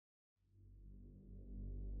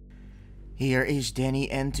Here is Danny,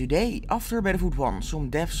 and today, after Battlefield 1, some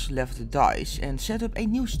devs left the DICE and set up a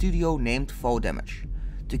new studio named Fall Damage.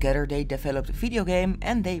 Together they developed a video game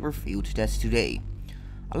and they reviewed that today.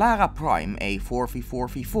 ALARA Prime, a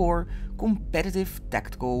 4v4v4 competitive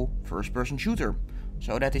tactical first-person shooter.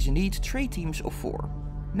 So that is indeed 3 teams of 4.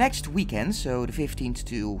 Next weekend, so the 15th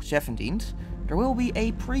to 17th, there will be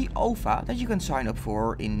a pre-alpha that you can sign up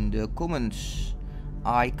for in the comments.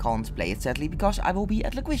 I can't play it sadly because I will be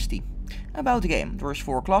at Liquidity. About the game, there is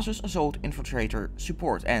 4 classes: Assault, Infiltrator,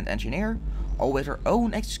 Support and Engineer, all with their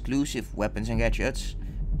own exclusive weapons and gadgets.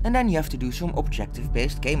 And then you have to do some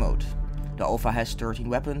objective-based game mode. The alpha has 13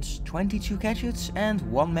 weapons, 22 gadgets and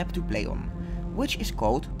 1 map to play on, which is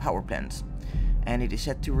called Power Plant. And it is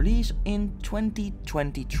set to release in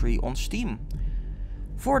 2023 on Steam.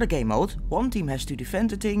 For the game mode, one team has to defend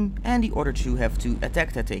the thing and the other 2 have to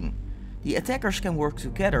attack the thing. The attackers can work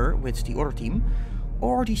together with the other team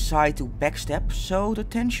or decide to backstab, so the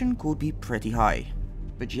tension could be pretty high.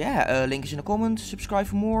 But yeah, link is in the comments, subscribe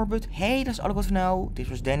for more, but hey, that's all I got for now. This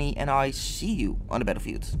was Danny and I see you on the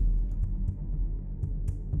battlefield.